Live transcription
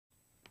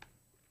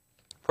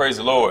Praise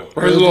the Lord.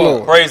 Praise the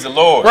Lord. Praise the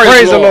Lord.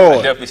 Praise the Lord.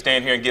 I definitely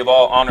stand here and give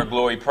all honor,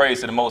 glory,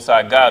 praise to the Most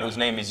High God, whose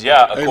name is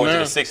Yah, according to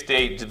the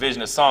 68th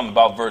division of Psalm,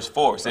 about verse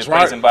 4. It says,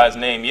 praise him by his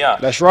name, Yah.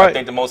 That's right. I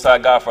thank the Most High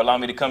God for allowing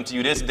me to come to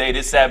you this day,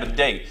 this Sabbath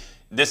day.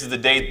 This is the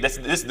day. This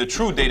is the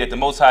true day that the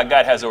Most High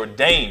God has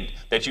ordained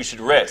that you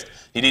should rest.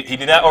 He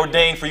did not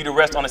ordain for you to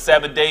rest on a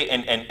Sabbath day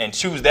and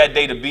choose that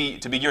day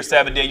to be your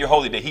Sabbath day, your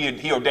holy day.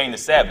 He ordained the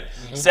Sabbath.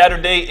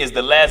 Saturday is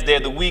the last day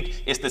of the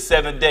week. It's the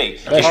seventh day.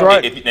 That's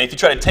right. If you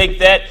try to take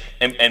that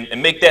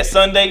and make that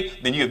Sunday,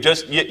 then you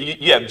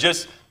have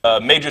just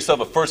made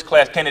yourself a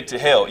first-class candidate to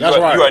hell. You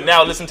are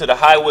now listening to the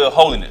highway of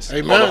holiness,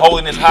 or the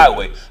holiness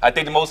highway. I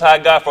thank the Most High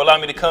God for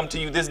allowing me to come to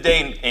you this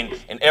day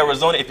in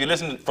Arizona. If you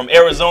listen from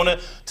Arizona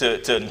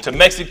to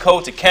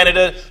Mexico to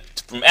Canada,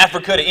 from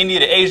Africa to India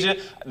to Asia,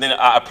 then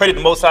I pray that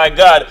the Most High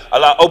God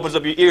opens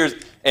up your ears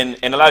and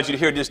allows you to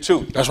hear this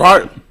truth. That's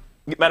right.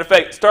 Matter of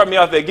fact, start me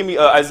off there. Give me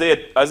Isaiah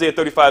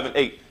 35 and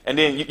 8. And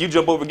then you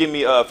jump over and give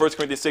me 1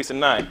 Corinthians 6 and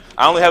 9.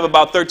 I only have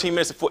about 13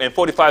 minutes and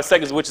 45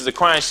 seconds, which is a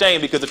crying shame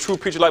because a true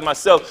preacher like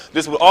myself,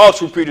 this with all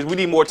true preachers, we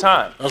need more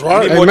time. That's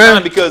right. We need more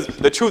time because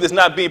the truth is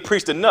not being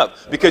preached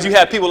enough. Because you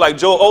have people like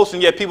Joel Osteen,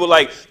 you have people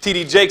like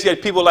T.D. Jakes, you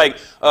have people like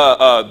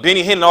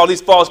Benny Hinn and all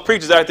these false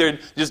preachers out there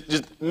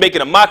just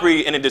making a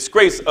mockery and a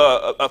disgrace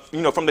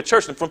from the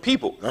church and from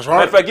people. That's right.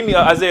 Matter of fact, give me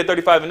Isaiah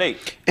 35 and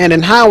 8. And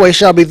an highway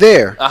shall be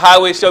there. A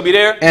highway shall be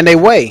there. And a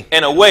way.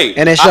 And a way.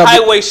 And a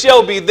highway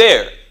shall be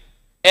there.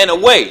 And a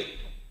way.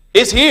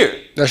 It's here.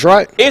 That's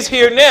right. It's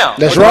here now.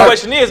 That's right. right. The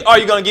question is, are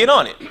you going to get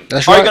on it?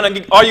 That's right. Are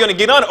you going to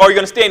get on it, or are you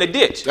going to stay in the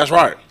ditch? That's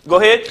right.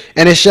 Go ahead.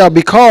 And it shall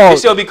be called.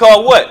 It shall be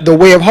called what? The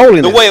way of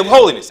holiness. The way of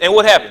holiness. And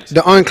what happens?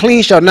 The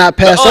unclean shall not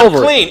pass over.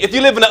 The unclean. If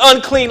you live in an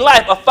unclean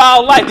life, a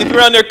foul life, if you're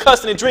around there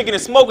cussing and drinking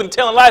and smoking, and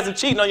telling lies and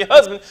cheating on your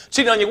husband,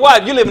 cheating on your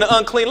wife, you live in an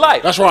unclean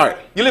life. That's right.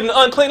 You live in an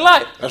unclean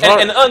life. That's right.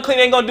 And the unclean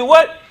ain't going to do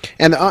what?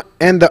 And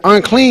the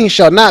unclean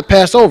shall not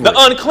pass over. The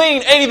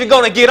unclean ain't even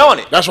going to get on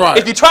it. That's right.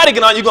 If you try to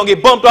get on it, you're going to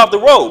get bumped off the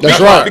road. That's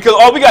right. Because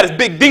all we got is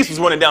big diesels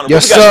running down the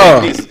road. Yes,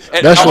 sir.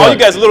 And That's all right. you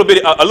guys is a little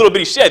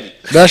bitty Chevy.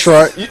 That's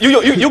right.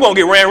 You're going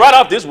to get ran right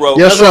off this road.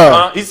 Yes,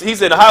 sir. He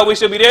said the highway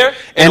shall be there.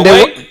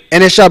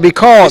 And it shall be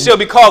called. It shall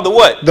be called the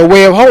what? The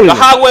way of holiness.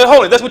 The highway of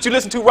holiness. That's what you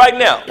listen to right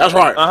now. That's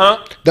right.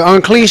 The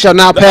unclean shall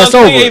not pass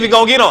over. The unclean ain't even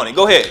going to get on it.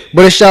 Go ahead.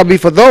 But it shall be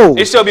for those.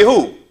 It shall be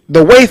who?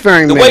 The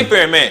wayfaring man. The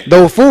wayfaring man.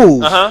 Those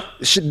fools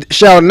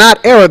shall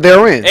not err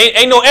therein.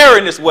 Ain't no error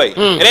in this way. It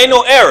ain't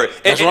no error.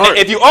 Right.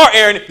 If you are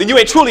erring, then you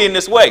ain't truly in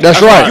this way.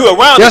 That's right. You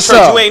around the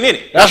church, you ain't in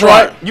it. That's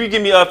right. You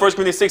give me 1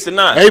 Corinthians 6 and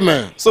 9.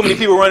 Amen. So many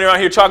people running around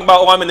here talking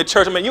about, oh, I'm in the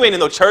church. I mean, you ain't in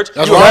no church.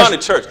 That's You're right. around the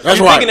church. That's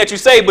you're right. thinking that you're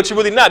saved, but you're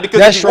really not. Because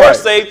That's if you were right.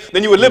 saved,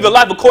 then you would live your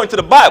life according to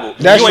the Bible.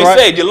 That's you ain't right.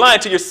 saved. You're lying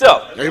to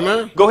yourself.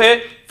 Amen. Go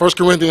ahead. 1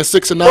 Corinthians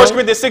 6 and 9. 1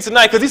 Corinthians 6 and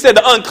 9, because he said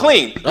the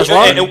unclean. That's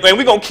right. And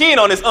we're going to key in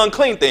on this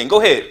unclean thing.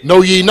 Go ahead.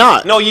 Know ye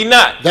not. Know ye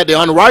not. That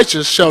the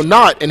unrighteous shall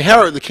not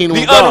inherit the kingdom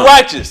of God. The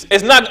unrighteous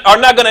are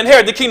not going to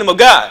inherit the kingdom of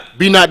God.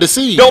 Be not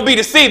deceived. Don't be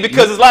deceived,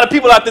 because there's a lot of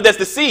people out there that's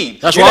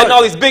deceived. That's You're right. letting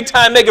all these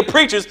big-time mega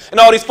preachers and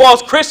all these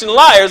false Christian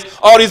liars,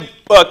 all these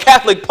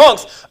Catholic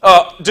punks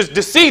just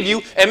deceive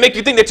you and make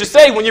you think that you're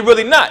saved when you're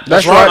really not.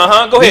 That's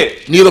right. Go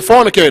ahead. Neither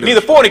fornicators.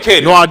 Neither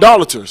fornicators. Nor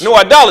idolaters. No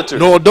idolaters.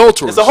 Nor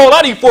adulterers. There's a whole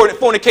lot of you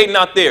fornicating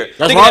out there.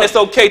 Thinking that it's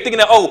okay. Thinking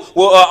that,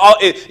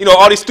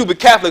 all these stupid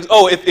Catholics,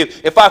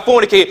 if I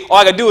fornicate, all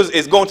I got to do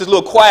is go into this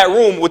little quiet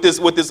room with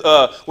this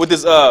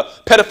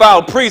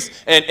pedophile priest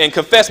and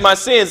confess my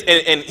sins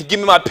and give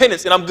me my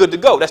penance and I'm good to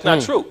go. That's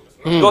not true.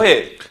 Go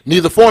ahead.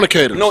 Neither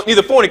fornicators. No,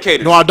 neither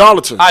fornicators. Nor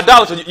idolaters.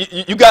 Idolaters.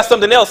 You got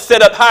something else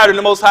set up higher than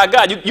the Most High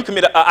God. You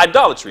commit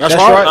idolatry. That's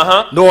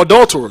right. Nor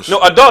adulterers. No,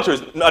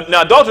 adulterers.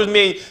 Now, adulterers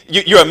mean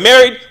you're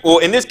married,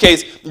 or in this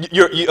case,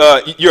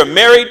 you're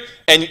married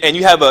and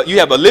you have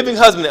a living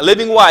husband, a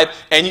living wife,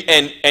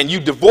 and you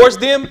divorce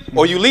them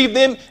or you leave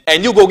them,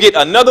 and you go get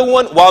another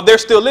one while they're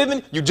still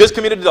living. You just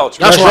committed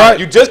adultery. That's right.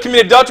 You just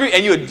committed adultery,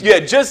 and you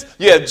have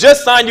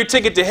just signed your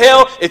ticket to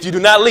hell if you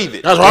do not leave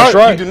it. That's right. That's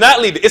right. You do not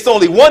leave it. It's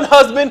only one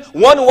husband,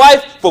 one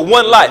wife for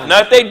one life. Now,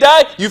 if they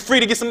die, you're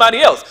free to get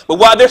somebody else. But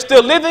while they're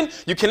still living,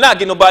 you cannot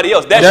get nobody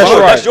else.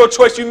 That's your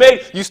choice you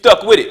made. You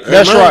stuck with it.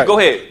 That's right. Go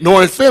ahead.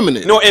 Nor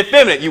effeminate. Nor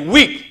effeminate. You're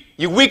weak.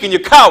 You're weak and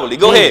you're cowardly.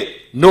 Go ahead.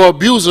 Nor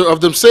abuser of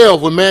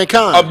themselves with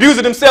mankind.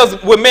 Abusing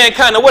themselves with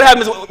mankind. Now, what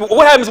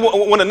happens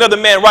when another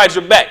man rides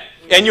your back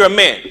and you're a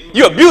man?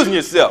 You're abusing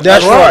yourself.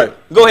 That's right.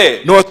 Go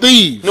ahead. Nor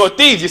thieves. Nor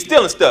thieves. You're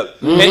stealing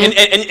stuff. And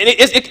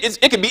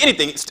it could be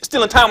anything. It's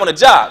stealing time on a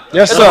job.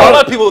 Yes, There's sir. a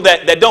lot of people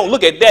that don't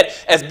look at that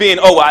as being,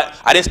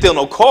 I didn't steal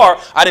no car.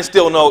 I didn't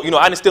steal I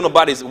didn't steal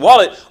nobody's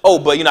wallet.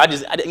 But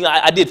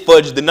I did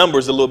fudge the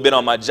numbers a little bit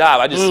on my job.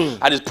 I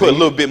just put a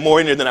little bit more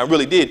in there than I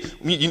really did.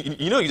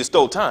 You just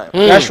stole time.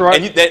 That's right.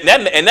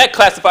 And that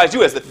classifies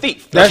you as a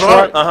thief. That's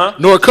right.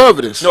 Nor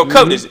covetous. Nor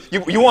covetous.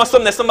 You want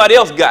something that somebody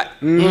else got.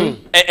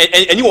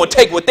 And you want to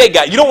take what they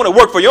got. You don't want to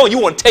work for your own. You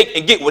want to take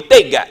and get what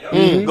they got.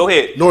 Go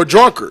ahead. Nor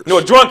drunkards.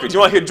 Nor drunkards. You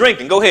want to hear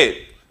drinking? Go ahead.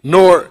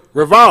 nor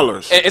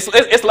revilers. And it's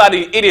a lot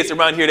of idiots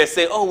around here that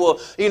say, oh,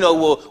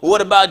 well,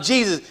 what about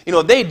Jesus?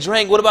 They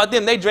drank. What about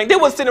them? They drank. They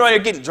wasn't sitting around here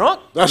getting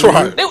drunk. That's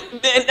right.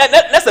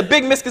 That's a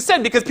big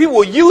misconception because people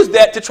will use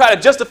that to try to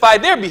justify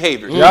their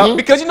behavior. Mm-hmm.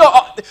 Because,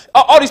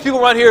 all these people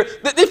around here,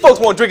 these folks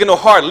weren't drinking no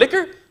hard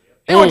liquor.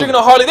 They weren't drinking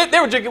no hard liquor. They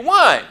were drinking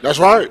wine. That's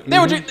right. They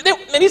were drinking.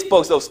 Man, these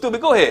folks so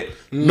stupid. Go ahead.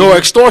 Nor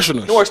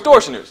extortioners. Nor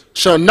extortioners.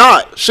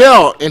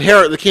 Shall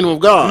inherit the kingdom of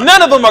God.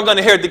 None of them are going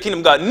to inherit the kingdom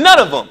of God. None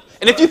of them.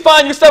 And if you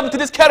find yourself into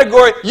this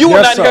category, you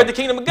will not inherit the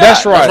kingdom of God.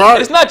 That's right.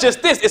 And it's not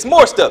just this; it's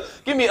more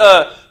stuff. Give me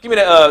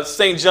that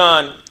St.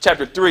 John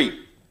chapter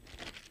 3.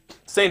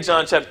 1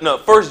 John chapter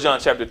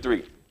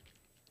 3.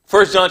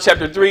 1 John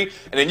chapter 3,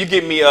 and then you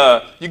give me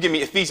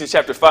Ephesians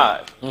chapter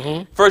 5.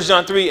 1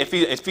 John 3 and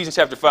Ephesians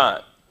chapter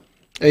 5.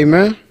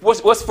 Amen.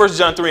 What's 1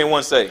 John 3 and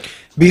 1 say?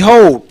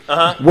 Behold,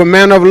 what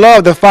manner of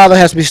love the Father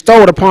has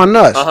bestowed upon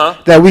us,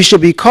 that we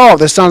should be called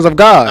the sons of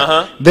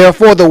God.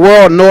 Therefore the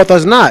world knoweth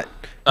us not,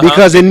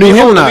 because it knew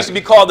him not. We should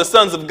be called the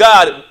sons of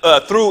God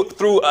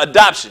through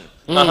adoption.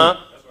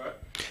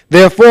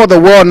 Therefore the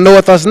world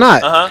knoweth us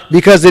not,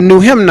 because it knew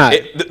him not.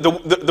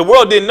 The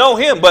world didn't know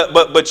him,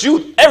 but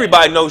you,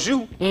 everybody knows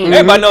you.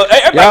 Everybody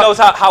knows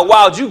how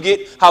wild you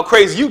get, how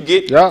crazy you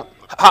get,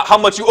 how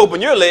much you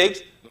open your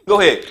legs. Go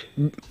ahead.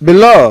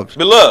 Beloved,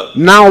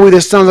 now are we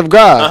the sons of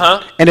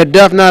God, and it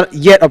doth not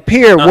yet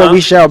appear what we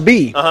shall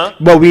be,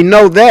 but we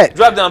know that.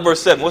 Drop down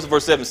verse 7. What's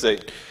verse 7 say?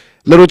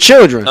 Little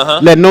children,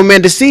 let no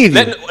man deceive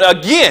you.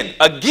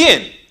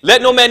 Again,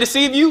 let no man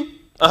deceive you.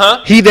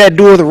 He that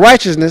doeth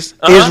righteousness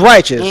is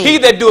righteous. He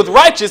that doeth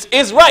righteous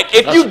is right.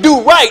 If you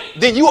do right,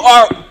 then you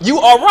are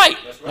right.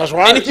 That's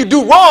right. And if you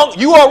do wrong,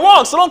 you are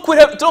wrong. So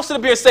don't sit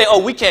up here and say,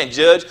 oh, we can't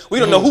judge. We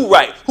don't know who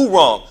right, who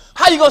wrong.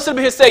 How you gonna sit up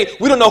here and say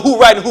we don't know who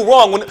right and who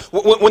wrong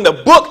when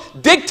the book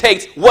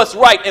dictates what's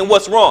right and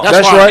what's wrong?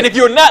 That's right. And if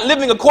you're not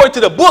living according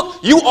to the book,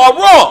 you are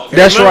wrong.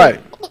 That's right.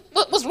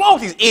 What's wrong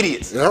with these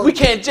idiots? Yep. We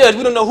can't judge.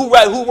 We don't know who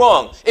right, who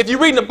wrong. If you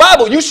read the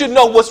Bible, you should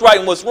know what's right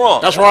and what's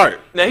wrong. That's right.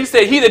 Now he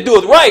said, "He that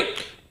doeth right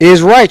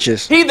is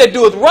righteous." He that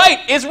doeth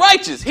right is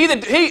righteous.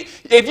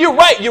 If you're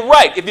right, you're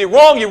right. If you're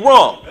wrong, you're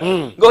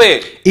wrong. Go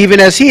ahead. Even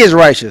as he is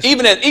righteous.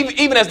 Even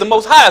as the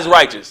Most High is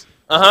righteous.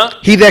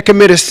 He that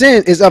committeth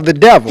sin is of the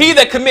devil. He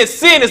that commits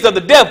sin is of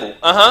the devil.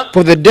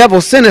 For the devil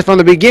sinneth from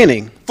the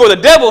beginning. For the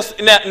devil,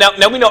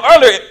 now we know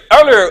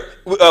earlier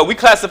we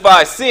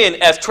classify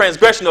sin as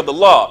transgression of the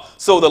law.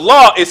 So the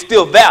law is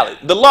still valid.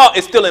 The law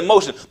is still in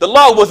motion. The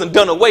law wasn't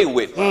done away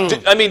with.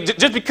 I mean,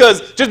 just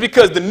because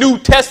the New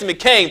Testament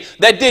came,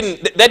 that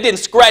didn't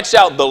scratch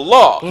out the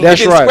law.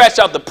 That's it didn't right. scratch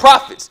out the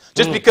prophets.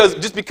 Just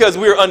because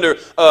we're under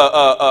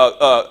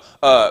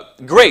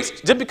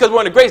grace. Just because we're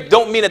under grace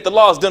don't mean that the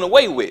law is done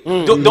away with.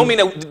 Don't mean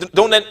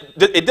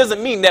that it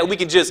doesn't mean that we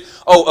can just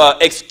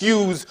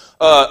excuse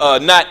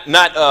not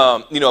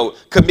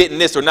committing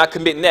this or not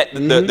committing that.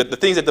 The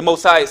things that the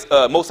Most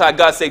High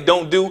God say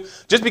don't do.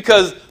 Just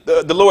because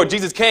the Lord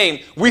Jesus came,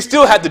 we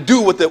still have to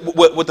do what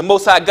the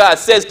Most High God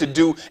says to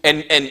do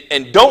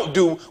and don't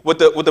do what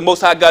the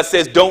Most High God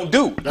says don't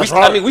do.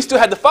 I mean, we still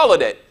have to follow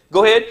that.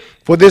 Go ahead.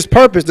 For this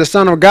purpose the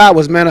Son of God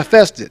was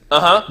manifested,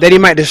 that he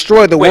might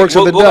destroy the works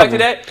of the devil. Back to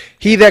that.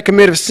 He that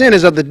committeth sin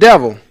is of the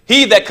devil.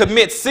 He that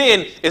commits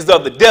sin is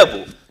of the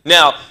devil.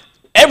 Now,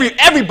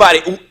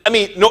 everybody, I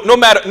mean, no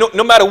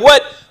matter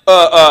what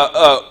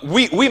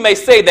we may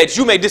say that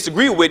you may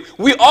disagree with,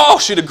 we all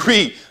should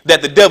agree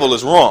that the devil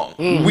is wrong.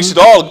 We should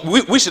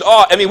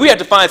all. I mean, we have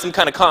to find some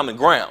kind of common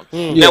ground.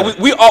 Now,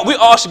 we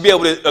all should be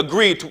able to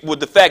agree with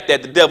the fact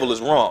that the devil is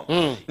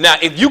wrong. Now,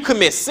 if you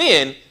commit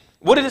sin,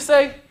 what did it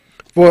say?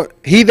 For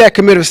he that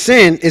committeth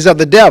sin is of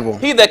the devil.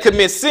 He that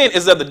commits sin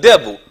is of the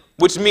devil,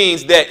 which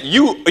means that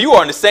you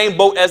are in the same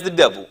boat as the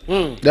devil.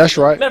 That's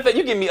right. Matter of fact,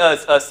 you give me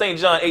St.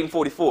 John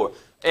 8:44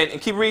 and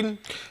keep reading.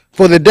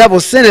 For the devil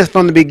sinneth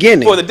from the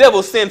beginning. For the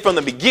devil sinned from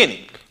the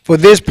beginning. For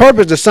this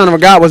purpose the Son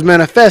of God was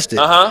manifested,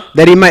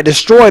 that he might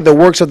destroy the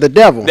works of the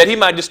devil. That he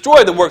might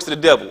destroy the works of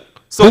the devil.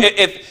 So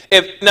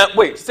if now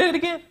wait, say it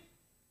again.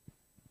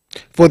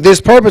 For this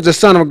purpose the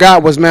Son of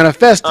God was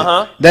manifested,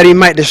 that he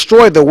might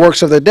destroy the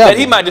works of the devil. That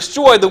he might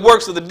destroy the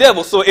works of the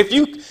devil. So if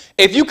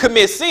you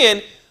commit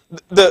sin,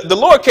 the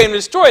Lord came to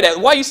destroy that.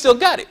 Why you still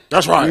got it?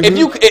 That's right.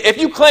 If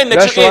you claim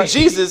that you're in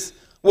Jesus,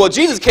 well,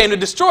 Jesus came to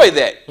destroy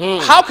that.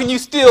 How can you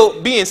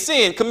still be in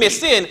sin,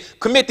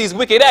 commit these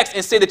wicked acts,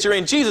 and say that you're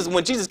in Jesus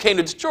when Jesus came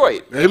to destroy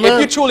it? Amen. If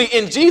you're truly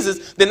in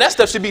Jesus, then that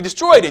stuff should be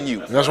destroyed in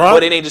you. That's right.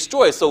 But it ain't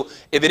destroyed. So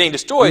if it ain't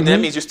destroyed, then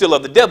that means you're still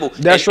of the devil.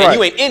 That's and right.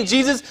 you ain't in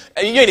Jesus,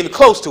 and you ain't even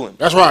close to him.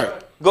 That's right.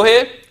 Go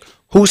ahead.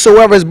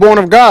 Whosoever is born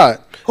of God.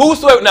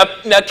 Whosoever.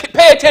 Now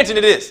pay attention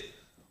to this.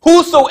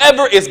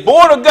 Whosoever is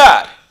born of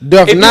God.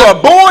 If you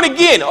are born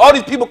again, all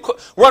these people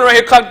run around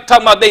here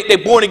talking about they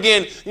born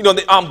again. You know,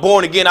 I'm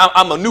born again.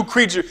 I'm a new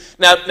creature.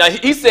 Now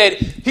he said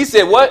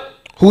what?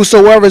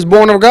 Whosoever is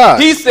born of God.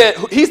 He said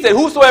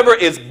whosoever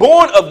is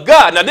born of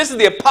God. Now this is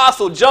the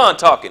Apostle John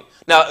talking.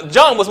 Now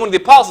John was one of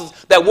the apostles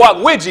that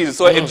walked with Jesus.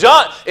 So if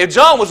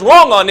John was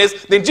wrong on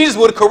this, then Jesus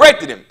would have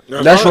corrected him.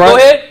 That's right. Go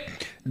ahead.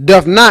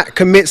 doth not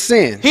commit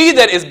sin. He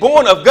that is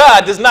born of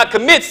God does not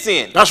commit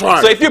sin. That's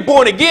right. So if you're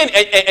born again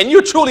and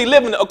you're truly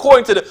living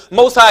according to the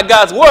Most High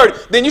God's word,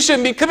 then you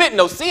shouldn't be committing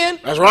no sin.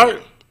 That's right.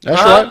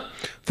 That's right.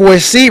 For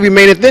his seed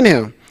remaineth in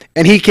him,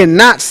 and he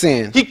cannot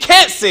sin. He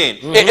can't sin.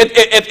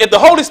 If the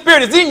Holy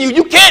Spirit is in you,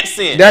 you can't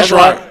sin. That's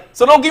right.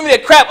 So don't give me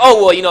that crap.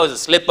 Oh, well, you know, it's a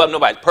slip up.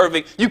 Nobody's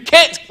perfect. You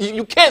can't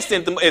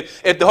sin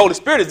if the Holy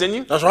Spirit is in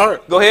you. That's right.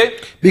 Go ahead.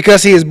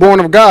 Because he is born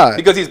of God.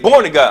 Because he's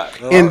born of God.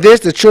 In this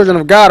the children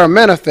of God are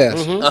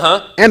manifest,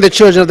 and the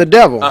children of the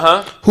devil.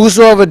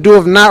 Whosoever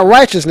doeth not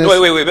righteousness.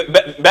 Wait.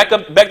 Back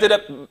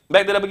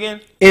that up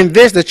again. In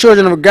this the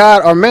children of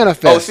God are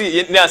manifest. Oh, see,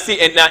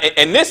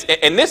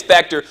 in this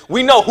factor,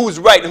 we know who's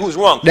right and who's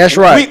wrong. That's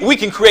right. We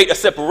can create a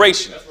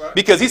separation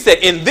because he said,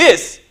 in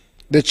this.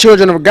 The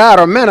children of God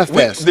are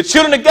manifest. The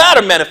children of God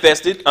are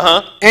manifested.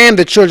 And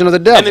the children of the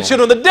devil. And the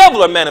children of the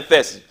devil are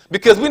manifested.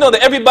 Because we know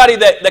that everybody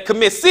that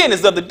commits sin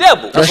is of the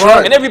devil. That's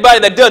right. And everybody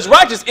that does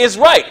righteous is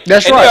right.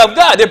 That's and right. they're of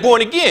God. They're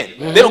born again.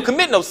 They don't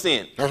commit no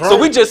sin. That's right. So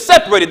we just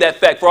separated that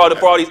fact for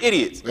all these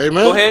idiots.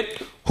 Amen. Go ahead.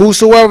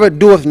 Whosoever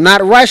doeth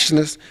not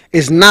righteousness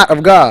is not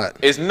of God.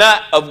 Is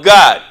not of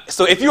God.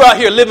 So if you're out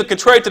here living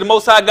contrary to the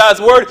Most High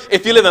God's word,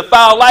 if you live in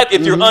foul life,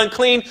 if you're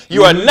unclean,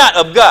 you are not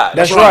of God.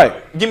 That's right.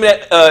 Give me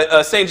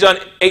that St. John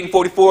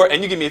 8:44,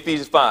 and you give me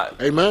Ephesians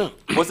 5. Amen.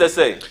 What's that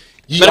say?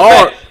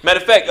 Matter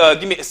of fact,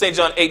 give me St.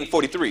 John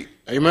 8:43.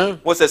 Amen.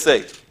 What's that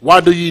say?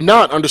 Why do ye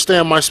not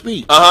understand my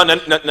speech?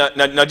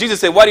 Now Jesus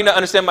said, why do you not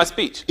understand my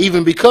speech?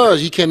 Even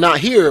because ye cannot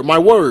hear my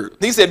word.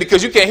 He said,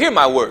 because you can't hear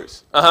my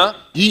words.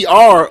 Ye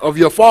are of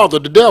your father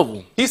the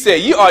devil. He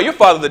said, you are your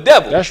father the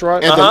devil. That's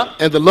right.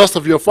 And the lust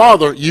of your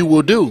father you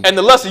will do. And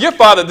the lust of your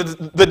father,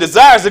 the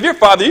desires of your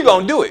father, you're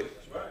going to do it.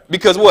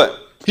 Because what?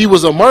 He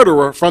was a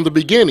murderer from the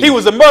beginning. He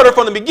was a murderer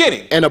from the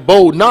beginning. And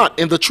abode not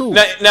in the truth.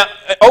 Now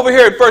over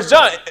here in 1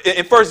 John,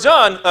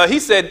 he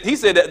said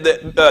that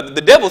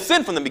the devil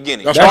sinned from the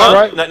beginning. That's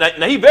right.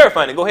 Now he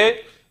verified it. Go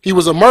ahead. He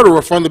was a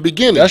murderer from the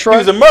beginning. That's right.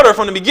 He was a murderer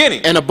from the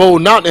beginning. And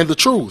abode not in the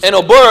truth. And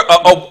abode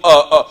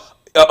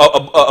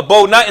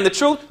not in the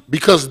truth.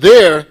 Because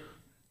that's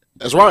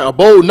right,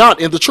 abode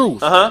not in the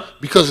truth.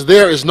 Because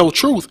there is no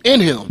truth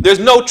in him. There's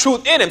no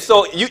truth in him.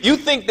 So you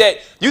think that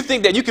you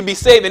can be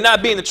saved and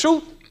not be in the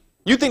truth?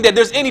 You think that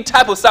there's any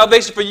type of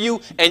salvation for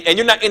you and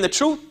you're not in the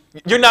truth?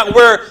 You're not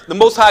where the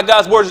Most High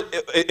God's word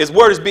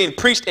is being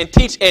preached and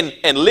teach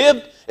and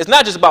lived? It's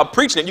not just about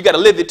preaching it. You got to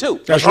live it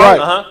too. That's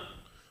right.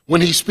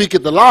 When he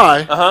speaketh the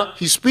lie,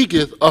 he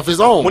speaketh of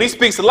his own. When he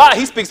speaks a lie,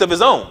 he speaks of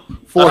his own.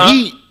 For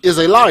he is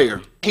a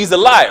liar. He's a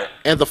liar.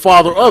 And the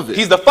father of it.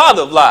 He's the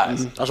father of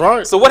lies. That's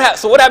right. So what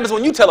happens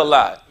when you tell a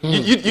lie?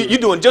 You're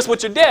doing just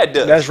what your dad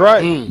does. That's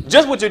right.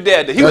 Just what your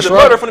dad does. He was a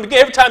murderer from the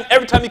beginning.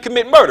 Every time you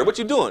commit murder, what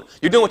you doing?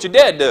 You're doing what your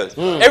dad does.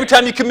 Every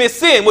time you commit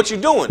sin, what you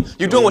doing?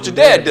 You're doing what your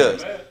dad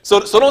does. So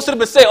don't sit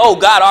up and say, oh,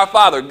 God, our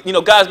father. You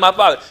know, God's my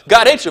father.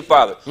 God ain't your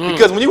father.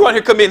 Because when you run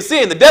here committing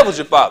sin, the devil's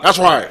your father. That's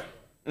right.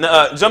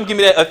 Now, give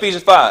me that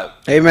Ephesians 5.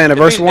 Amen.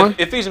 Verse 1.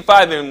 Ephesians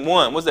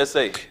 5:1. What's that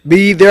say?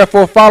 Be ye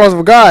therefore followers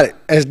of God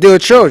as dear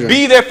children.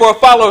 Be therefore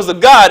followers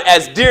of God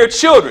as dear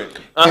children.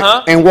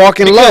 And walk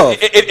in love.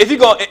 If you're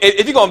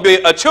gonna be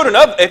a child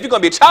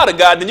of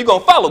God, then you're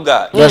gonna follow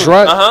God. That's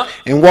right.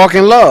 And walk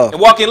in love. And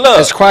walk in love.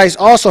 As Christ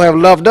also have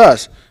loved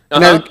us.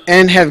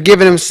 And have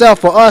given himself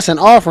for us an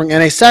offering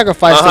and a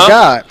sacrifice to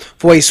God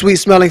for a sweet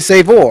smelling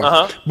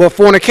savor. But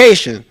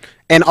fornication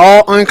and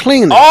all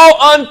uncleanness. All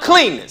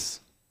uncleanness.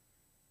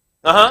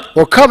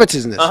 Or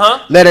covetousness.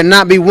 Let it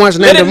not be once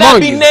named among you. Let it not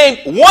be named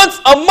once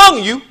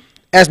among you.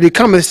 As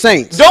becometh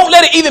saints. Don't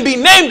let it even be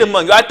named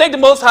among you. I thank the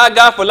Most High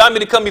God for allowing me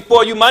to come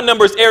before you. My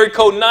number is area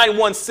code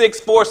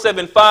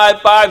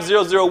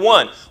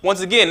 916-475-5001.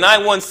 Once again,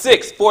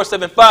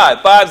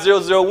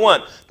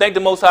 916-475-5001. Thank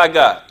the Most High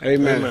God.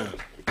 Amen.